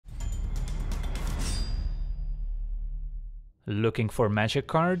Looking for Magic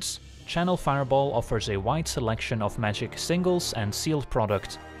cards? Channel Fireball offers a wide selection of Magic singles and sealed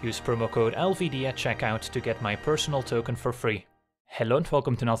product. Use promo code LVD at checkout to get my personal token for free. Hello and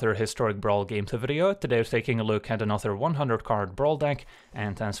welcome to another Historic Brawl gameplay video. Today we're taking a look at another 100 card Brawl deck,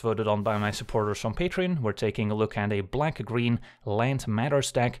 and as voted on by my supporters on Patreon, we're taking a look at a black-green Land Matters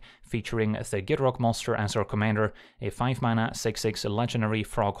deck featuring the Gitrog Monster as our commander, a 5-mana 6/6 legendary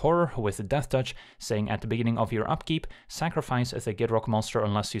frog horror with Death Touch, saying at the beginning of your upkeep, sacrifice the Gitrog Monster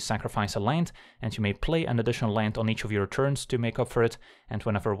unless you sacrifice a land, and you may play an additional land on each of your turns to make up for it, and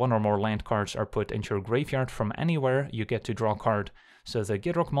whenever one or more land cards are put into your graveyard from anywhere, you get to draw a card. So the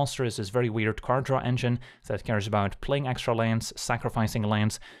Gitrog Monster is this very weird card draw engine that cares about playing extra lands, sacrificing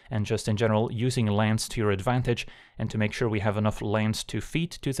lands, and just in general using lands to your advantage. And to make sure we have enough lands to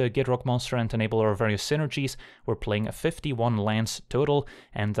feed to the Gitrog Monster and enable our various synergies, we're playing 51 lands total,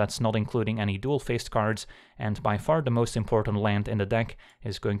 and that's not including any dual-faced cards. And by far the most important land in the deck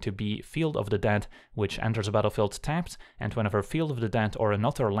is going to be Field of the Dead, which enters a battlefield tapped, and whenever Field of the Dead or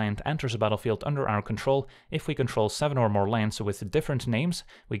another land enters a battlefield under our control, if we control 7 or more lands with different names,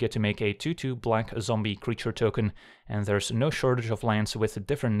 we get to make a 2/2 black zombie creature token. And there's no shortage of lands with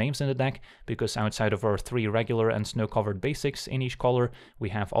different names in the deck, because outside of our 3 regular and snow-covered basics in each color, we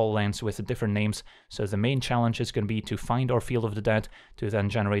have all lands with different names. So the main challenge is going to be to find our Field of the Dead, to then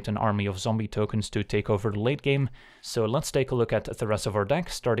generate an army of zombie tokens to take over the late game. So let's take a look at the rest of our deck,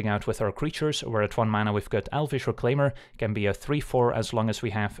 starting out with our creatures, where at 1 mana we've got Elvish Reclaimer, can be a 3/4 as long as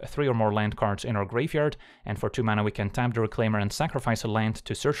we have 3 or more land cards in our graveyard, and for 2 mana we can tap the Reclaimer and sacrifice a land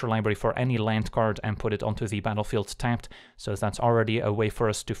to search our library for any land card and put it onto the battlefield tapped, so that's already a way for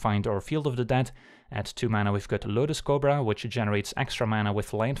us to find our Field of the Dead. At 2 mana we've got Lotus Cobra, which generates extra mana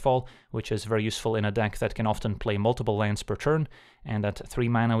with landfall, which is very useful in a deck that can often play multiple lands per turn. And at 3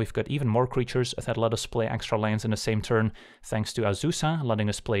 mana we've got even more creatures that let us play extra lands in the same turn, thanks to Azusa, letting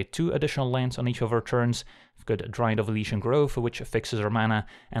us play 2 additional lands on each of our turns. We've got Dryad of Elysian Grove, which fixes our mana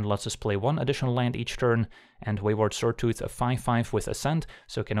and lets us play 1 additional land each turn, and Wayward Swordtooth, a 5/5 with Ascend,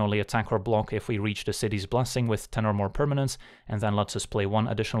 so can only attack or block if we reach the City's Blessing with 10 or more permanents, and then lets us play 1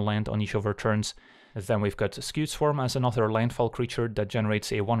 additional land on each of our turns. Then we've got Skewed Swarm as another landfall creature that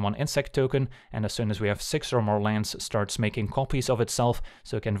generates a 1/1 insect token, and as soon as we have 6 or more lands, starts making copies of itself,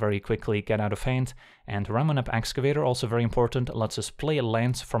 so it can very quickly get out of hand. And Ramunap Excavator, also very important, lets us play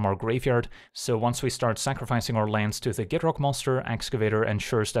lands from our graveyard, so once we start sacrificing our lands to the Gitrog Monster, Excavator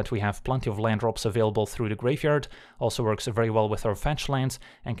ensures that we have plenty of land drops available through the graveyard. Also works very well with our fetch lands,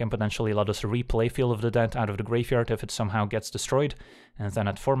 and can potentially let us replay Field of the Dead out of the graveyard if it somehow gets destroyed. And then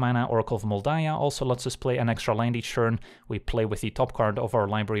at 4 mana, Oracle of Moldiah also lets us play an extra land each turn. We play with the top card of our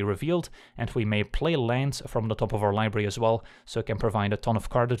library revealed, and we may play lands from the top of our library as well, so it can provide a ton of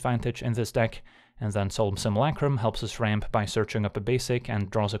card advantage in this deck. And then Solemn Simulacrum helps us ramp by searching up a basic and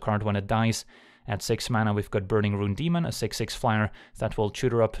draws a card when it dies. At 6 mana we've got Burning Rune Demon, a 6/6 flyer that will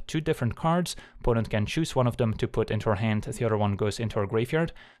tutor up 2 different cards. Opponent can choose one of them to put into our hand, the other one goes into our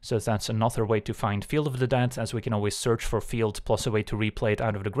graveyard. So that's another way to find Field of the Dead, as we can always search for Field plus a way to replay it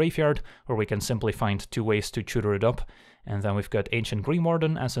out of the graveyard, or we can simply find 2 ways to tutor it up. And then we've got Ancient Green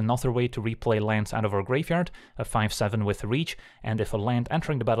Warden as another way to replay lands out of our graveyard, a 5/7 with reach, and if a land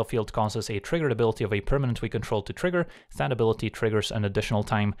entering the battlefield causes a triggered ability of a permanent we control to trigger, that ability triggers an additional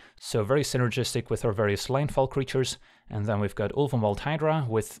time. So very synergistic with our various landfall creatures. And then we've got Ulvenwald Hydra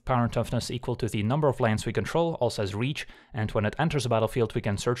with power and toughness equal to the number of lands we control, also has reach, and when it enters the battlefield we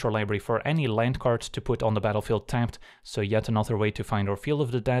can search our library for any land cards to put on the battlefield tapped, so yet another way to find our Field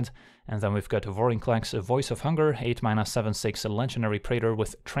of the Dead. And then we've got Vorinclex, Voice of Hunger, 8 mana 7/6 legendary praetor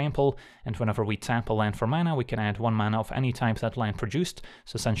with trample, and whenever we tap a land for mana we can add 1 mana of any type that land produced,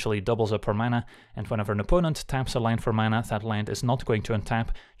 so essentially doubles up our mana, and whenever an opponent taps a land for mana, that land is not going to untap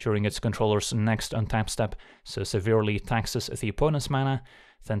during its controller's next untap step, so severely taxes the opponent's mana.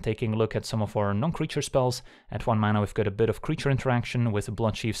 Then taking a look at some of our non-creature spells, at 1 mana we've got a bit of creature interaction with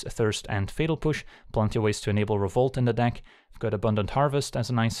Bloodchief's Thirst and Fatal Push, plenty of ways to enable Revolt in the deck. We've got Abundant Harvest as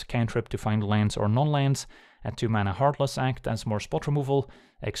a nice cantrip to find lands or non-lands. At 2 mana Heartless Act as more spot removal.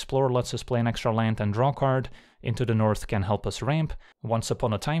 Explore lets us play an extra land and draw a card. Into the North can help us ramp. Once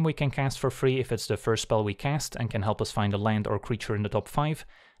Upon a Time we can cast for free if it's the first spell we cast, and can help us find a land or creature in the top 5.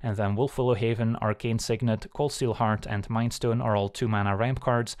 And then Wolfwillow Haven, Arcane Signet, Cold Steel Heart, and Mindstone are all 2 mana ramp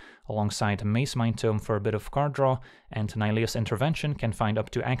cards, alongside Maze Mind Tome for a bit of card draw, and Nylea's Intervention can find up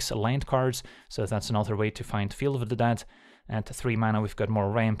to X land cards, so that's another way to find Field of the Dead. At 3 mana we've got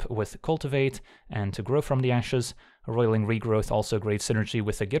more ramp with Cultivate and To Grow from the Ashes. Roiling Regrowth, also great synergy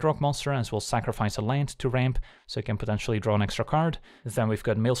with the Gitrog Monster, as we'll sacrifice a land to ramp, so it can potentially draw an extra card. Then we've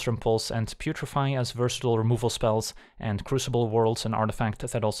got Maelstrom Pulse and Putrefy as versatile removal spells, and Crucible Worlds, an artifact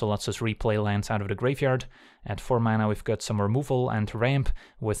that also lets us replay lands out of the graveyard. At 4 mana we've got some removal and ramp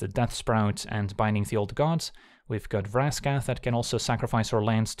with the Death Sprout and Binding the Old Gods. We've got Vraskath that can also sacrifice our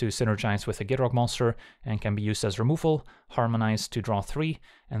lands to synergize with the Gitrog Monster and can be used as removal, Harmonize to draw 3,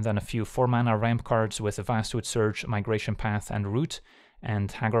 and then a few 4-mana ramp cards with Vastwood Surge, Migration Path, and Root, and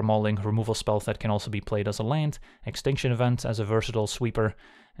Hagar Mauling removal spell that can also be played as a land, Extinction Event as a versatile sweeper,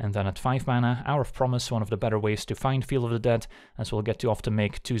 and then at 5 mana, Hour of Promise, one of the better ways to find Field of the Dead, as we'll get to often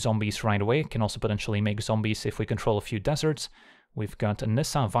make 2 zombies right away, can also potentially make zombies if we control a few deserts. We've got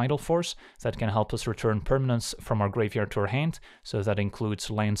Nissa Vital Force that can help us return permanents from our graveyard to our hand, so that includes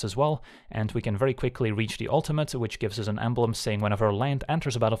lands as well, and we can very quickly reach the ultimate, which gives us an emblem saying whenever a land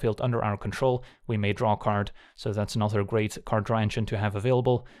enters a battlefield under our control, we may draw a card, so that's another great card draw engine to have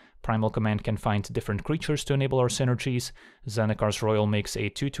available. Primal Command can find different creatures to enable our synergies. Zendikar's Royal makes a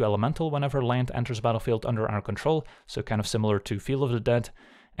 2/2 elemental whenever land enters a battlefield under our control, so kind of similar to Field of the Dead.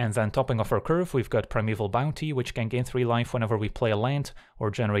 And then topping off our curve, we've got Primeval Bounty, which can gain 3 life whenever we play a land,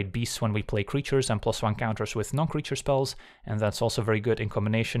 or generate beasts when we play creatures, and +1 counters with non-creature spells, and that's also very good in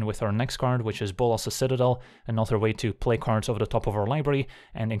combination with our next card, which is Bolas's Citadel, another way to play cards over the top of our library,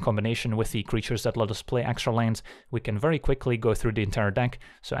 and in combination with the creatures that let us play extra lands, we can very quickly go through the entire deck,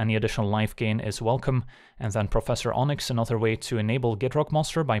 so any additional life gain is welcome. And then Professor Onyx, another way to enable Gitrog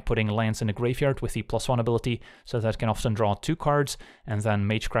Monster by putting lands in the graveyard with the +1 ability, so that can often draw 2 cards, and then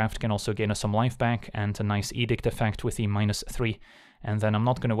Magecraft can also gain us some life back, and a nice Edict effect with the -3. And then I'm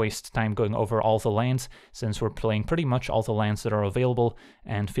not going to waste time going over all the lands, since we're playing pretty much all the lands that are available,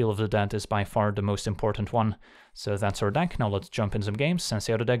 and Field of the Dead is by far the most important one. So that's our deck. Now let's jump in some games and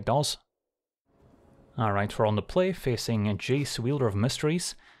see how the deck does. Alright, we're on the play, facing Jace, Wielder of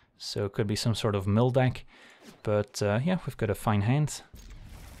Mysteries. So it could be some sort of mill deck, but yeah, we've got a fine hand.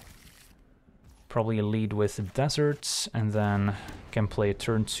 Probably a lead with Deserts, and then can play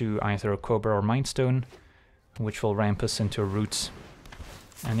turn 2 either a Cobra or Mindstone, which will ramp us into a Root.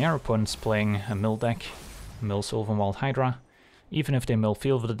 And the our opponent's playing a mill deck, mill Sylvanwild Hydra. Even if they mill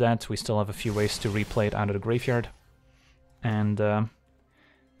Field of the Dead, we still have a few ways to replay it out of the graveyard. And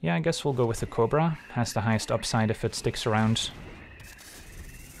yeah, I guess we'll go with the Cobra. Has the highest upside if it sticks around.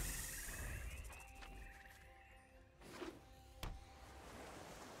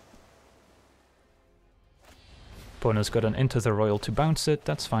 Opponent's got an Into the Royal to bounce it,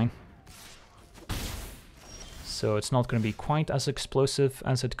 that's fine. So it's not going to be quite as explosive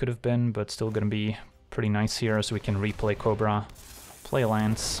as it could have been, but still going to be pretty nice here, as we can replay Cobra, play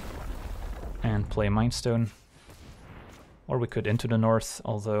lands, and play Mindstone. Or we could Into the North,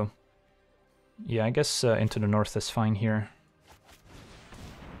 although... yeah, I guess Into the North is fine here.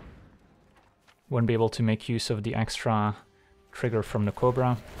 Wouldn't be able to make use of the extra trigger from the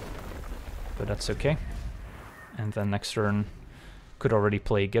Cobra, but that's okay. And then next turn, could already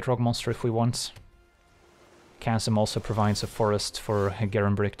play Gitrog Monster if we want. Chasm also provides a forest for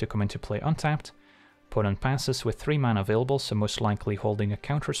Garenbrick to come into play untapped. Opponent passes with 3 mana available, so most likely holding a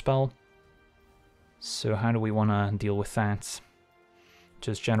counter spell. So how do we want to deal with that?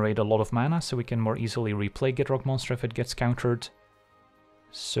 Just generate a lot of mana so we can more easily replay Gitrog Monster if it gets countered.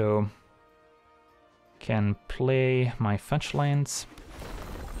 So can play my fetch lands.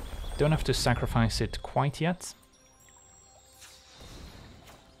 Don't have to sacrifice it quite yet.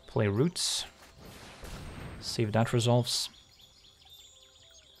 Play Roots. See if that resolves.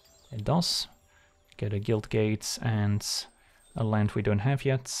 It does. Get a Guild Gate and a land we don't have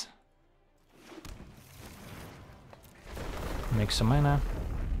yet. Make some mana.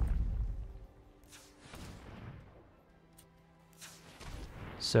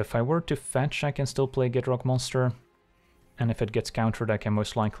 So if I were to fetch, I can still play Gitrog Monster. And if it gets countered, I can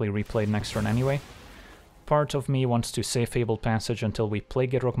most likely replay next turn anyway. Part of me wants to save Fabled Passage until we play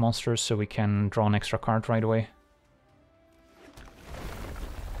Gitrog Monster, so we can draw an extra card right away.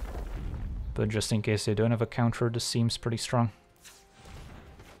 But just in case they don't have a counter, this seems pretty strong.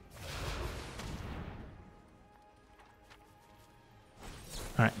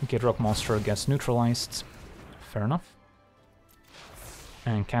 Alright, Gitrog Monster gets neutralized. Fair enough.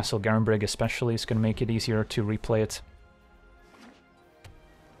 And Castle Garenbrig especially is going to make it easier to replay it.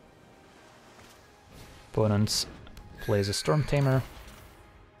 Opponent plays a Storm Tamer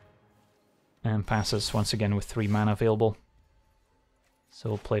and passes once again with 3 mana available. So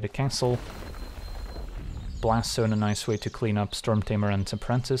we'll play the castle. Blast Zone, a nice way to clean up Storm Tamer and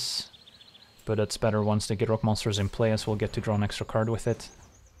Apprentice, but it's better once the Gitrog Monster is in play, as we'll get to draw an extra card with it.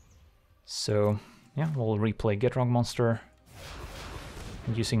 So yeah, we'll replay Gitrog Monster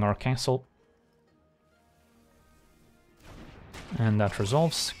using our castle. And that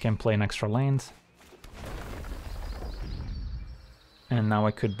resolves. Can play an extra land. And now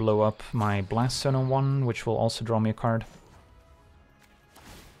I could blow up my Blast Zone on 1, which will also draw me a card.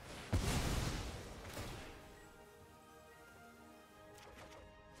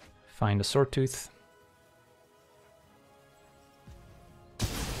 Find a Sword Tooth.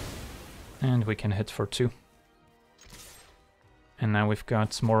 And we can hit for 2. And now we've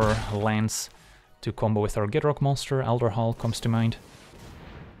got more lands to combo with our Gitrog Monster. Elder Hall comes to mind.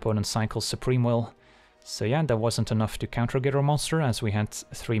 Opponent cycles Supreme Will. So yeah, that wasn't enough to counter Gitrog Monster, as we had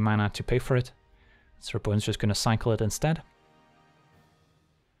 3 mana to pay for it. So our opponent's just gonna cycle it instead.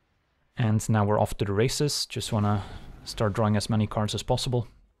 And now we're off to the races. Just wanna start drawing as many cards as possible.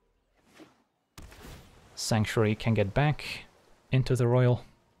 Sanctuary can get back into the Royal.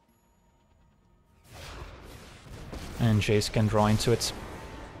 And Jace can draw into it.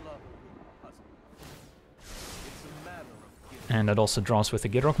 And that also draws with the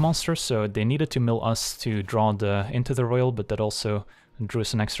Gitrog Monster, so they needed to mill us to draw into the Royal, but that also drew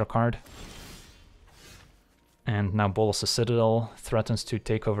us an extra card. And now Bolas the Citadel threatens to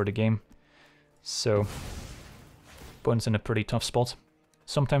take over the game. So, opponent's in a pretty tough spot.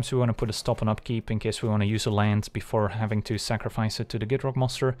 Sometimes we want to put a stop on upkeep in case we want to use a land before having to sacrifice it to the Gitrog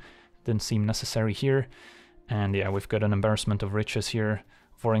Monster. Didn't seem necessary here. And yeah, we've got an embarrassment of riches here.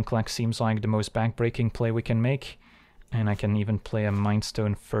 Vorinclex seems like the most backbreaking play we can make. And I can even play a Mind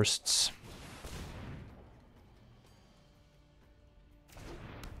Stone first.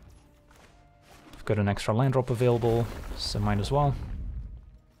 I've got an extra land drop available, so might as well.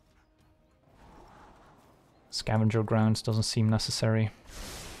 Scavenger Grounds doesn't seem necessary.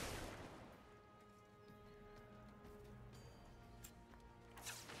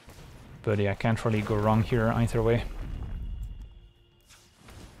 But yeah, can't really go wrong here either way.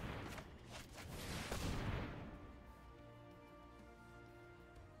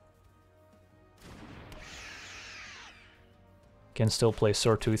 Can still play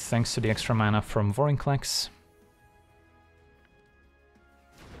Sword Tooth thanks to the extra mana from Vorinclex.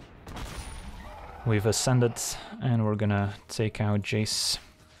 We've ascended and we're gonna take out Jace.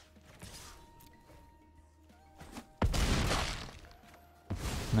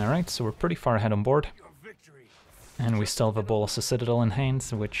 Alright, so we're pretty far ahead on board. And we still have a Bolas the Citadel in hand,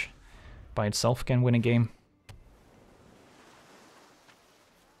 which by itself can win a game.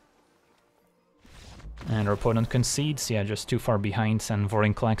 And our opponent concedes, yeah, just too far behind, and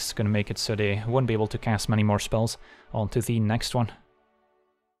Vorinclex is going to make it so they won't be able to cast many more spells. On to the next one.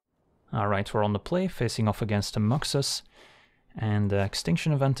 Alright, we're on the play, facing off against a Muxus. And the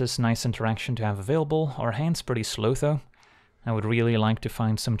Extinction Event is nice interaction to have available. Our hand's pretty slow though. I would really like to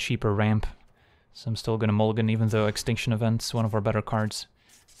find some cheaper ramp. So I'm still going to mulligan, even though Extinction Event's one of our better cards.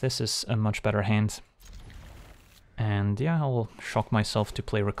 This is a much better hand. And yeah, I'll shock myself to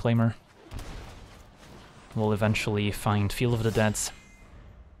play Reclaimer. We'll eventually find Field of the Dead.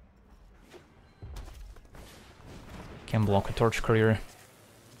 Can block a Torch Courier.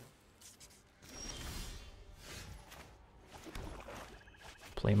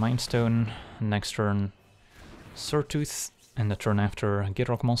 Play Mind Stone. Next turn Sword Tooth. And the turn after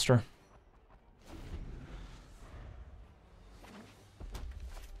Gitrog Monster.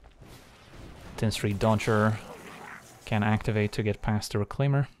 Tin-Street Dodger can activate to get past the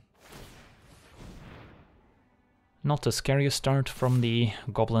Reclaimer. Not the scariest start from the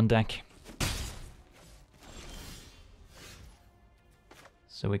Goblin deck.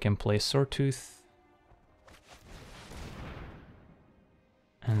 So we can play Sword Tooth.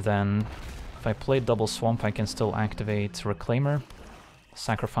 And then if I play double Swamp, I can still activate Reclaimer.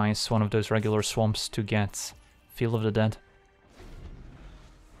 Sacrifice one of those regular swamps to get Field of the Dead.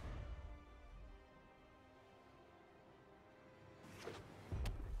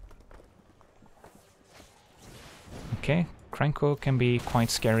 Okay, Krenko can be quite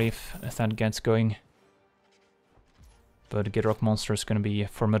scary if that gets going. But Gitrog Monster is going to be a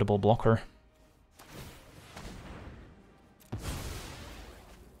formidable blocker.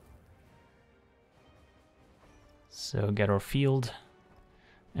 So get our field.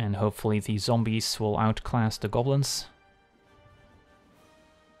 And hopefully the zombies will outclass the goblins.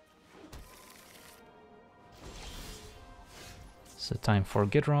 So time for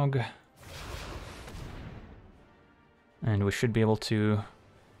Gitrog. And we should be able to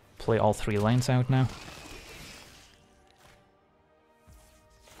play all 3 lanes out now.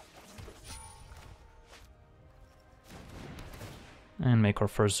 And make our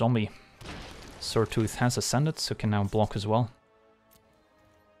first zombie. Sword Tooth has ascended, so can now block as well.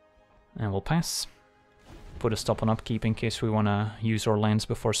 And we'll pass. put a stop on upkeep in case we want to use our lands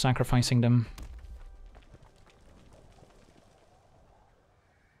before sacrificing them.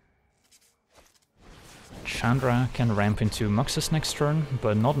 Chandra can ramp into Muxus next turn,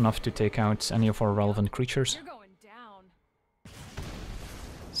 but not enough to take out any of our relevant creatures. You're going down.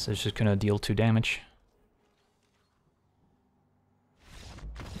 So it's just gonna deal 2 damage.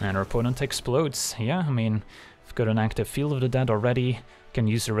 And our opponent explodes. Yeah, I mean, we've got an active Field of the Dead already. Can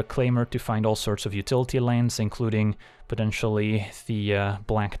use the Reclaimer to find all sorts of utility lands, including potentially the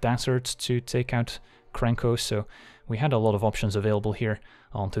Black Desert to take out Krenko. So we had a lot of options available here.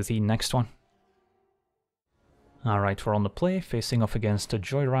 On to the next one. Alright, we're on the play, facing off against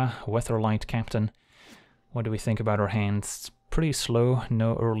Joyra, Weatherlight Captain. What do we think about our hand? It's pretty slow,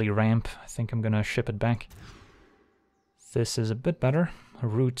 no early ramp. I think I'm gonna ship it back. This is a bit better.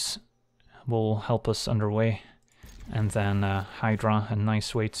 Roots will help us underway. And then Hydra, a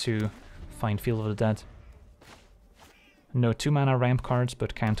nice way to find Field of the Dead. No 2-mana ramp cards,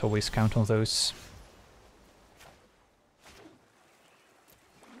 but can't always count on those.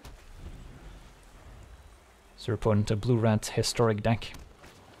 So our opponent a blue-red Historic deck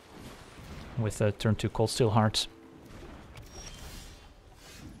with a turn 2 Cold Steel Heart.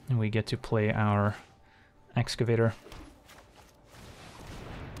 And we get to play our Excavator,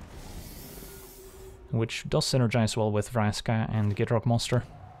 which does synergize well with Vraska and Gitrog Monster.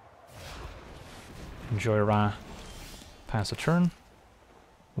 Joyra pass a turn.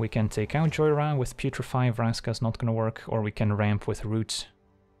 We can take out Joyra with Putrefy, Vraska's not gonna work, or we can ramp with Root.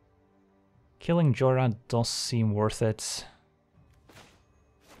 Killing Joyra does seem worth it,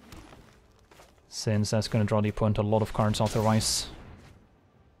 since that's gonna draw the opponent a lot of cards otherwise.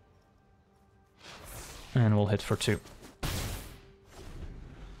 And we'll hit for 2.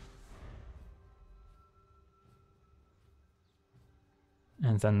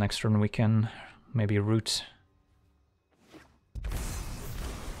 And then next turn we can maybe Root.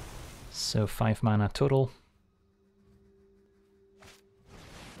 So 5 mana total.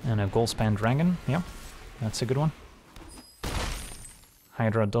 And a Goldspan Dragon, yeah, that's a good one.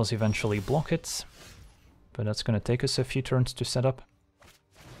 Hydra does eventually block it, but that's gonna take us a few turns to set up.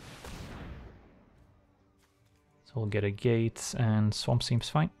 So we'll get a gate, and Swamp seems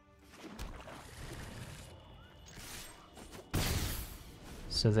fine.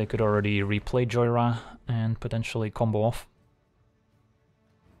 So they could already replay Joyra and potentially combo off.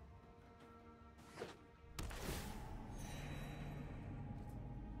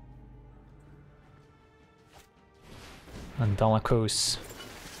 And Dalakos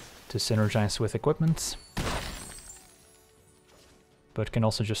to synergize with equipment, but can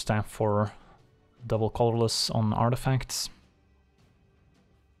also just tap for double colorless on artifacts.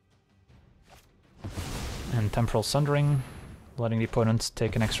 And Temporal Sundering, letting the opponent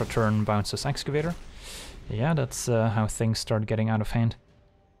take an extra turn, bounces Excavator. Yeah, that's how things start getting out of hand.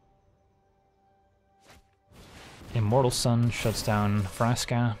 Immortal Sun shuts down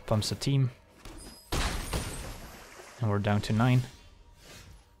Vraska, pumps a team. And we're down to 9.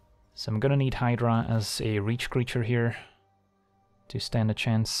 So I'm gonna need Hydra as a reach creature here to stand a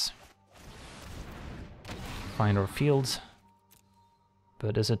chance. Find our field.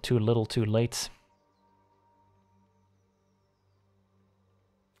 But is it too little too late?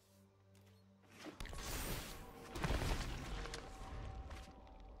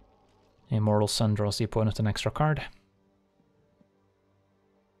 Immortal Sun draws the opponent an extra card.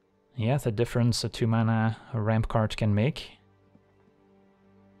 Yeah, the difference a 2-mana ramp card can make.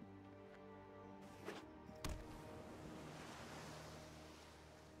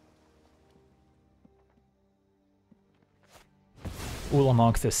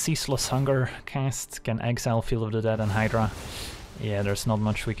 Ulamog, the Ceaseless Hunger cast, can exile Field of the Dead and Hydra. Yeah, there's not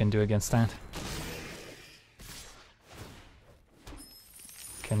much we can do against that.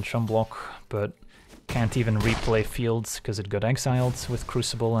 Can chum block, but can't even replay fields because it got exiled with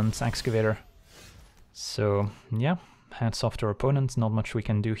Crucible and Excavator. So yeah, hats off to our opponent, not much we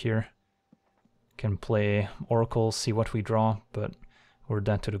can do here. Can play Oracle, see what we draw, but we're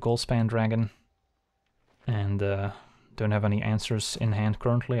dead to the Goldspan Dragon. And don't have any answers in hand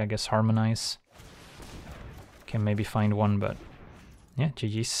currently, I guess Harmonize. Can maybe find one, but yeah,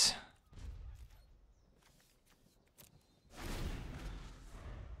 GG's.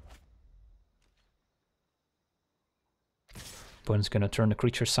 Opponent's gonna turn the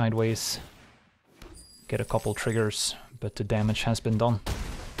creature sideways, get a couple triggers, but the damage has been done.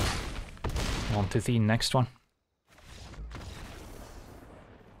 On to the next one.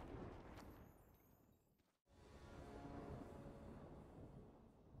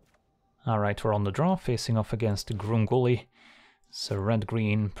 Alright, we're on the draw, facing off against Grunguli. So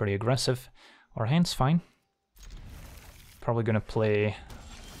red-green, pretty aggressive. Our hand's fine. Probably gonna play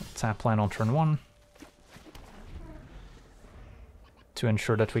tap land on turn 1 to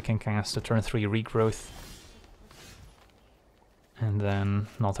ensure that we can cast a turn 3 regrowth. And then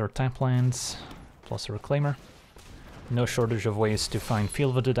another tap lands, plus a Reclaimer. No shortage of ways to find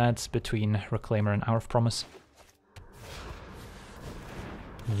Field of the Dead between Reclaimer and Hour of Promise.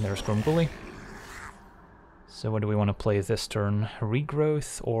 And there's Grumgully. So what do we want to play this turn?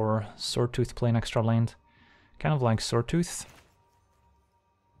 Regrowth or Swordtooth play an extra land? Kind of like Swordtooth.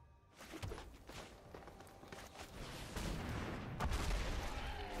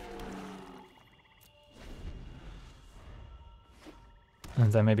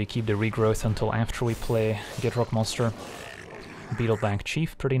 And then maybe keep the regrowth until after we play Gitrog Monster. Beetleback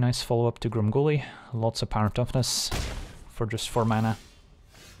Chief, pretty nice follow-up to Grumgully. Lots of power toughness for just 4 mana.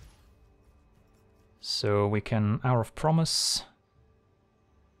 So we can Hour of Promise.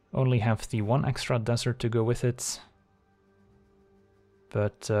 Only have the 1 extra desert to go with it.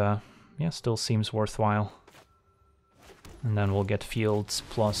 But yeah, still seems worthwhile. And then we'll get fields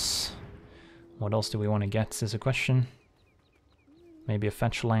plus... What else do we want to get is a question. Maybe a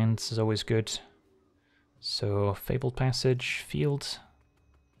fetch land is always good. So Fabled Passage, field.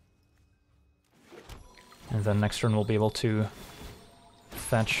 And then next turn we'll be able to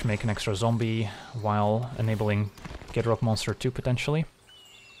fetch, make an extra zombie, while enabling Gitrog Monster 2 potentially.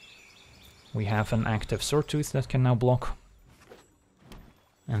 We have an active Swordtooth that can now block.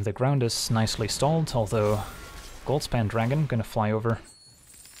 And the ground is nicely stalled, although Goldspan Dragon gonna fly over.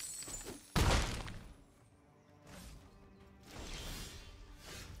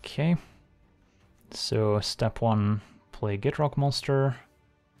 Okay, so step 1, play Gitrog Monster.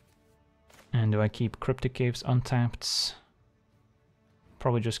 And do I keep Cryptic Caves untapped?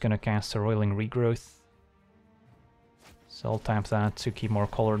 Probably just gonna cast a Roiling Regrowth. So I'll tap that to keep more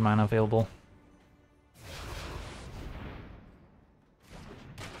colored mana available.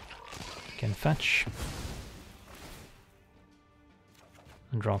 Can fetch.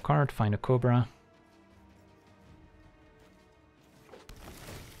 And draw a card, find a Cobra.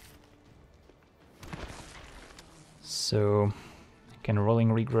 So, again, Rolling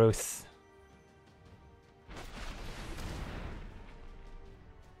Regrowth.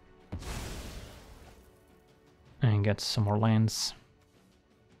 And get some more lands.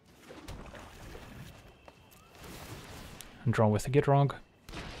 And draw with a Gitrog.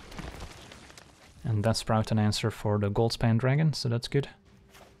 And that's Sprout an answer for the Goldspan Dragon, so that's good.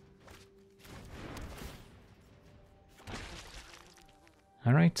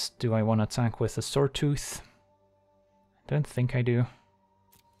 Alright, do I want to attack with a Swordtooth? Don't think I do.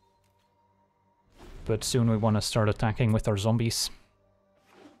 But soon we want to start attacking with our zombies.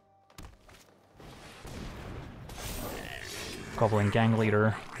 Goblin Gang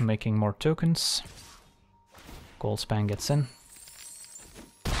Leader making more tokens. Goldspan gets in.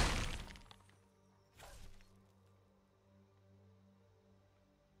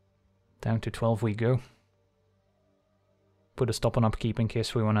 Down to 12 we go. Put a stop on upkeep in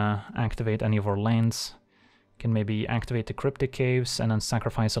case we want to activate any of our lands. Can maybe activate the Cryptic Caves and then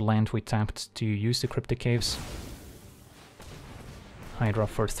sacrifice a land we tapped to use the Cryptic Caves. Hydra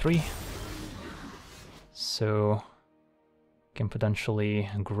for 3. So can potentially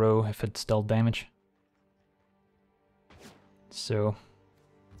grow if it's dealt damage. So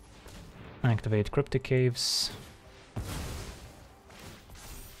activate Cryptic Caves.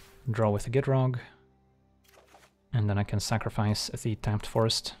 Draw with a Gitrog. And then I can sacrifice the tapped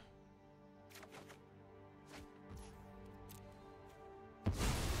forest.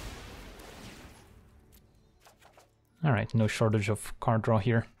 Alright, no shortage of card draw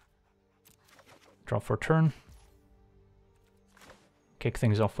here. Draw for turn. Kick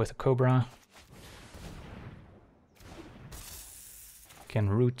things off with a Cobra. Can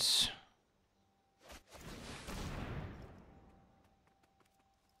root.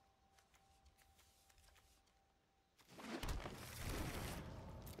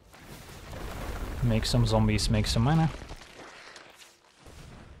 Make some zombies, make some mana.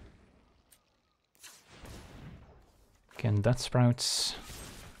 Can Death Sprouts.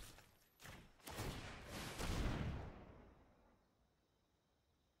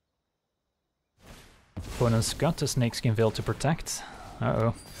 Opponent's got a Snakeskin Veil to protect.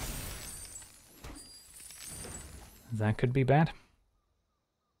 Uh-oh. That could be bad.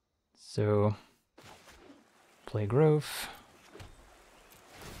 So, play Grove.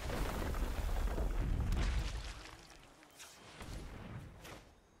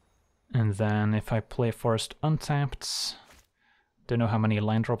 And then if I play Forest untapped, don't know how many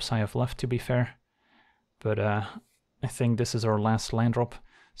land drops I have left to be fair, but I think this is our last land drop,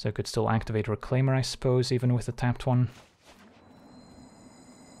 so I could still activate Reclaimer I suppose, even with the tapped one.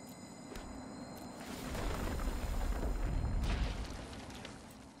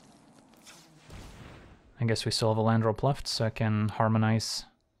 I guess we still have a land drop left, so I can harmonize.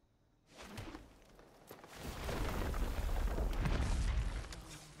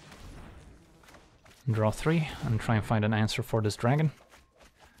 Draw 3 and try and find an answer for this dragon.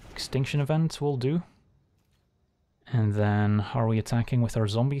 Extinction event will do. And then, are we attacking with our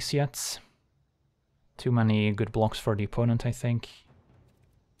zombies yet? Too many good blocks for the opponent, I think.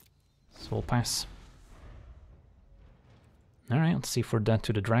 So we'll pass. Alright, let's see if we're dead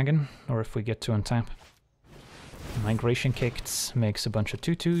to the dragon, or if we get to untap. Migration kicked, makes a bunch of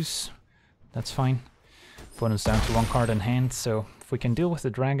 2/2s. That's fine. Opponent's down to 1 card in hand, so if we can deal with the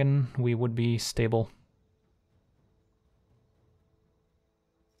dragon, we would be stable.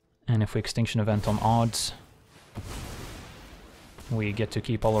 And if we extinction event on odds, we get to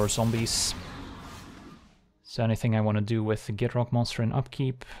keep all our zombies. So anything I want to do with the Gitrog Monster in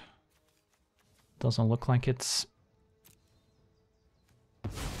upkeep? Doesn't look like it's...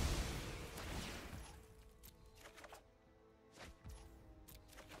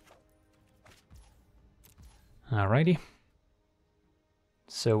 Alrighty.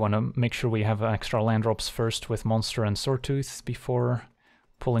 So want to make sure we have extra land drops first with Monster and Swordtooth before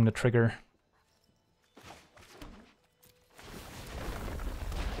pulling the trigger.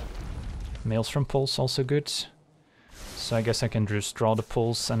 Maelstrom Pulse also good. So I guess I can just draw the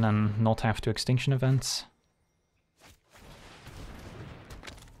pulse and then not have to extinction events.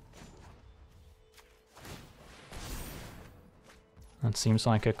 That seems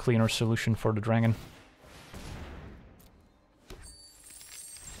like a cleaner solution for the dragon.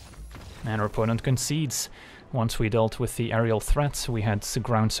 And our opponent concedes. Once we dealt with the aerial threat, we had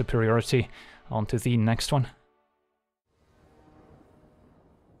ground superiority. On to the next one.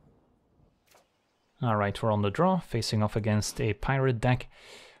 Alright, we're on the draw, facing off against a pirate deck.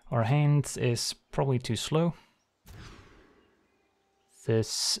 Our hand is probably too slow.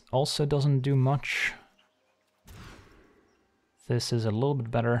 This also doesn't do much. This is a little bit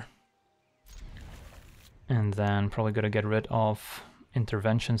better. And then probably gonna get rid of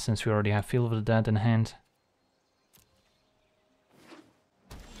Intervention since we already have Field of the Dead in hand.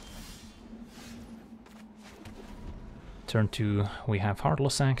 Turn 2, we have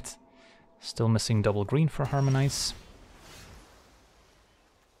Heartless Act. Still missing double green for Harmonize.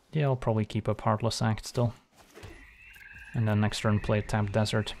 Yeah, I'll probably keep up Heartless Act still. And then next turn play Tapped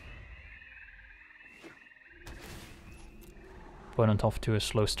Desert. Opponent off to a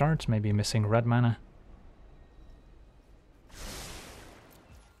slow start, maybe missing red mana.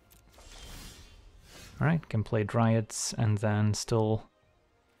 Alright, can play Dryads and then still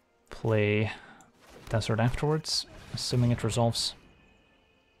play Desert afterwards, assuming it resolves.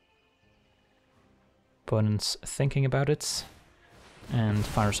 Opponent's thinking about it and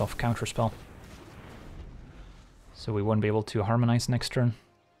fires off Counterspell. So we won't be able to harmonize next turn.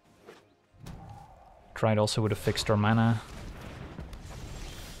 Dryad also would have fixed our mana.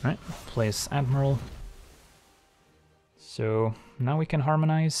 Alright, plays Admiral. So now we can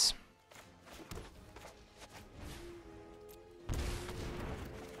harmonize.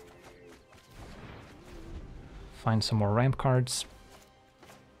 Find some more ramp cards.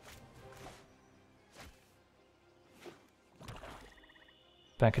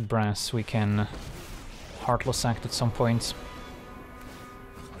 Back at Brass, we can Heartless Act at some point.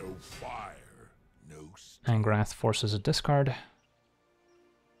 No fire, no Angrath forces a discard.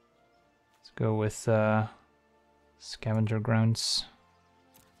 Let's go with Scavenger Grounds.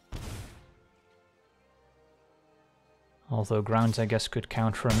 Although Grounds, I guess, could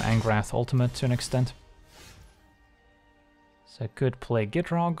counter an Angrath ultimate to an extent. So I could play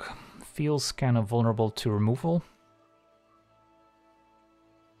Gitrog. Feels kind of vulnerable to removal.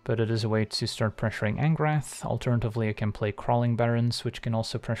 But it is a way to start pressuring Angrath. Alternatively, I can play Crawling Barrens, which can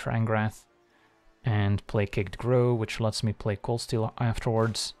also pressure Angrath. And play Kicked Grow, which lets me play Cold Steel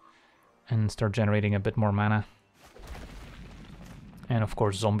afterwards. And start generating a bit more mana. And of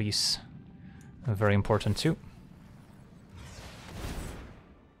course zombies. Very important too.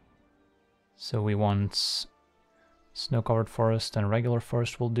 So we want Snow-Covered Forest and Regular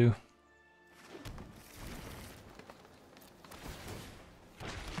Forest will do.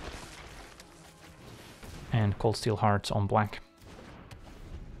 And Cold Steel Hearts on black.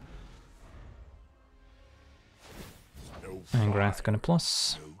 no And Angrath gonna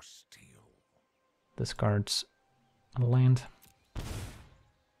plus. no steel. Discards a land.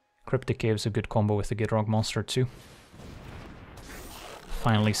 Cryptic Cave's a good combo with the Gitrog Monster too.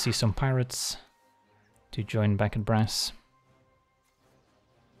 Finally see some pirates to join back at Brass.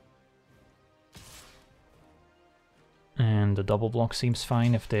 And the double block seems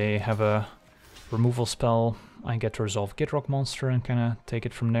fine. If they have a removal spell, I get to resolve Gitrog Monster and kind of take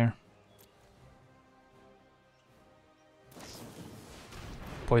it from there.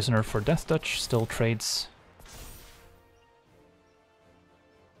 Poisoner for Death Touch still trades.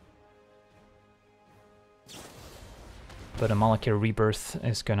 But a Molecule Rebirth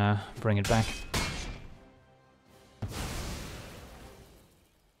is gonna bring it back.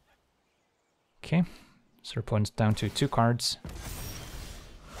 Okay, so our opponent's down to 2 cards.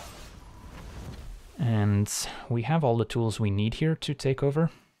 And we have all the tools we need here to take over.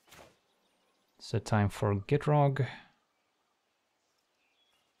 So time for Gitrog.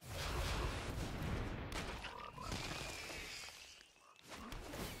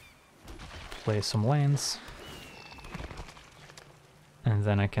 Play some lands. And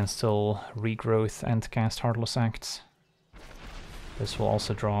then I can still regrowth and cast Heartless Act. This will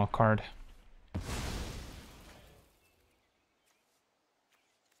also draw a card.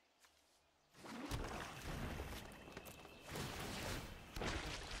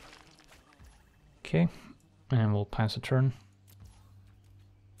 Okay, and we'll pass a turn.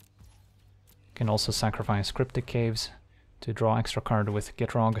 Can also sacrifice Cryptic Caves to draw extra card with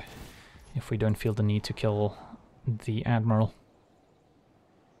Gitrog if we don't feel the need to kill the Admiral.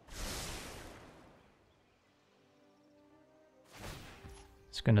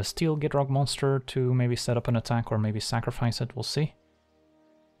 It's gonna steal Gitrog Monster to maybe set up an attack or maybe sacrifice it, we'll see.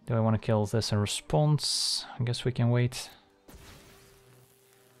 Do I want to kill this in response? I guess we can wait.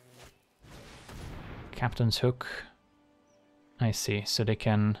 Captain's Hook. I see, so they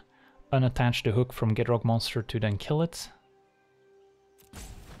can unattach the hook from Gitrog Monster to then kill it.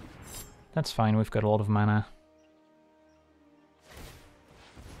 That's fine, we've got a lot of mana.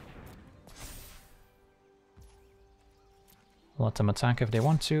 Let them attack if they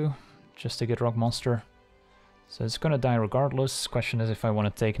want to, just to Gitrog Monster. So it's gonna die regardless. Question is if I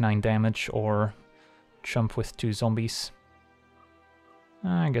want to take 9 damage or jump with 2 zombies.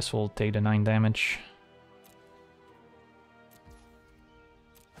 I guess we'll take the 9 damage.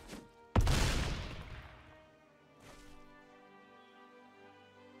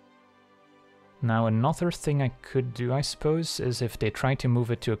 Now another thing I could do, I suppose, is if they try to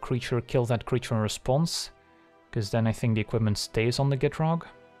move it to a creature, kill that creature in response. Because then I think the equipment stays on the Gitrog.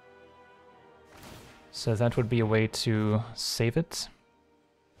 So that would be a way to save it.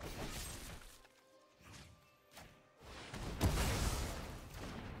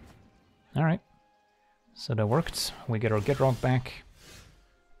 Alright. So that worked. We get our Gitrog back.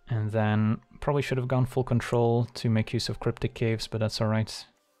 And then probably should have gone full control to make use of Cryptic Caves, but that's alright.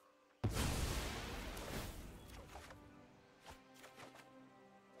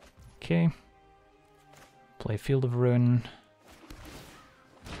 Okay. Play Field of Ruin.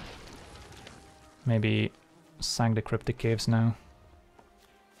 Maybe sack the Cryptic Caves now.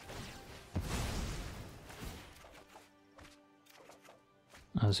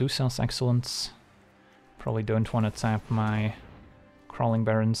 Zeus's excellent. Probably don't want to tap my Crawling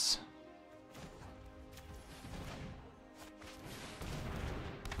Barrens.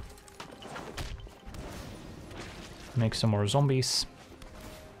 Make some more zombies.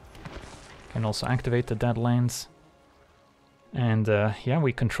 Can also activate the Deadlands. And yeah,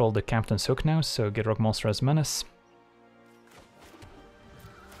 we control the Captain's Hook now, so Gitrog Monster as Menace.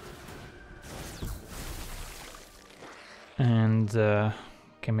 And can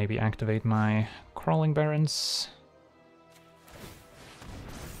maybe activate my Crawling Barrens.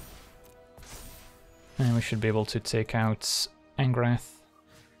 And we should be able to take out Angrath.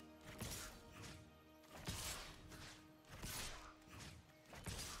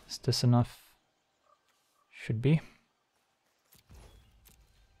 Is this enough? Should be.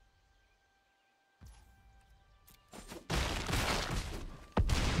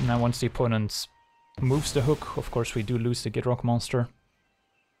 Now once the opponent moves the hook, of course we do lose the Gitrog Monster.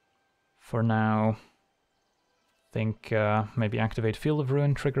 For now, I think maybe activate Field of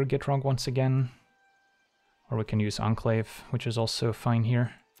Ruin, trigger Gitrog once again. Or we can use Enclave, which is also fine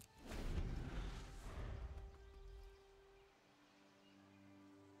here.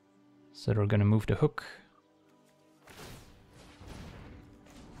 So we're gonna move the hook.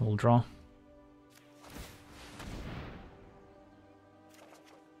 We'll draw.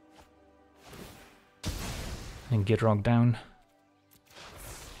 And Gitrog down.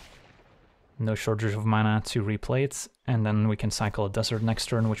 No shortage of mana to replay it, and then we can cycle a Desert next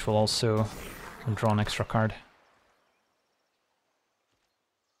turn, which will also draw an extra card.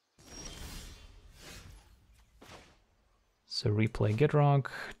 So replay Gitrog,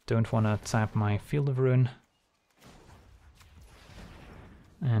 don't want to tap my Field of Ruin.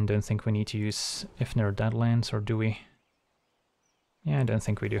 And don't think we need to use Ifnir Deadlands, or do we? Yeah, I don't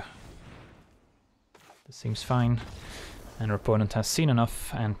think we do. This seems fine. And our opponent has seen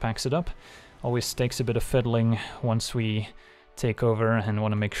enough and packs it up. Always takes a bit of fiddling once we take over and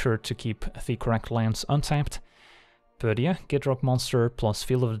want to make sure to keep the correct lands untapped. But yeah, Gitrog Monster plus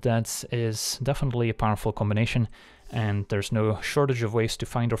Field of the Dead is definitely a powerful combination, and there's no shortage of ways to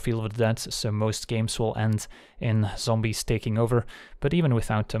find our Field of the Dead, so most games will end in zombies taking over, but even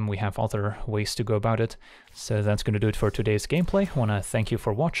without them we have other ways to go about it. So that's going to do it for today's gameplay. I want to thank you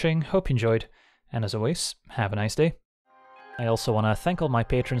for watching, hope you enjoyed, and as always, have a nice day. I also want to thank all my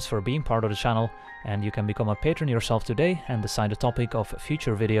patrons for being part of the channel, and you can become a patron yourself today and decide the topic of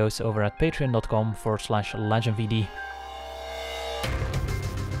future videos over at patreon.com/LegenVD.